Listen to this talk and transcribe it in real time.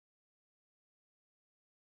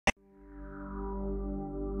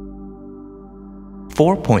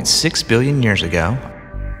4.6 billion years ago,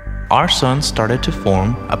 our Sun started to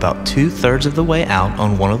form about 2/3 of the way out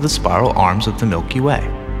on one of the spiral arms of the Milky Way.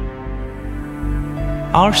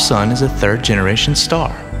 Our Sun is a third-generation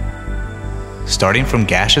star, starting from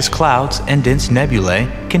gaseous clouds and dense nebulae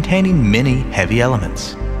containing many heavy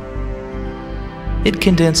elements. It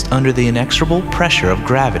condensed under the inexorable pressure of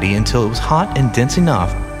gravity until it was hot and dense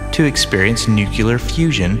enough to experience nuclear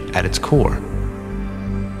fusion at its core.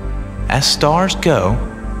 As stars go,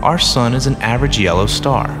 our Sun is an average yellow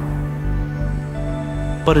star.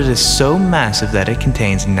 But it is so massive that it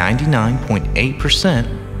contains 99.8%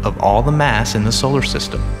 of all the mass in the solar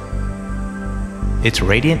system. Its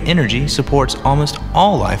radiant energy supports almost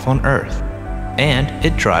all life on Earth, and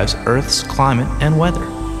it drives Earth's climate and weather.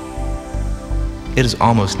 It is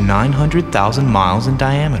almost 900,000 miles in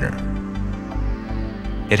diameter.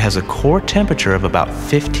 It has a core temperature of about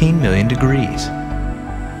 15 million degrees,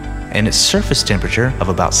 and its surface temperature of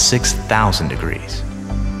about 6,000 degrees.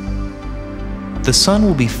 The Sun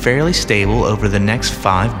will be fairly stable over the next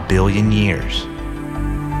 5 billion years,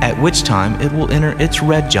 at which time it will enter its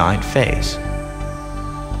red giant phase.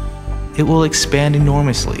 It will expand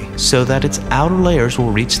enormously so that its outer layers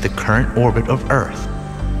will reach the current orbit of Earth,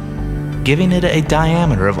 giving it a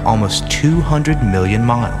diameter of almost 200 million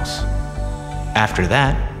miles. After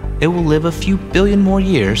that, it will live a few billion more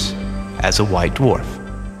years as a white dwarf.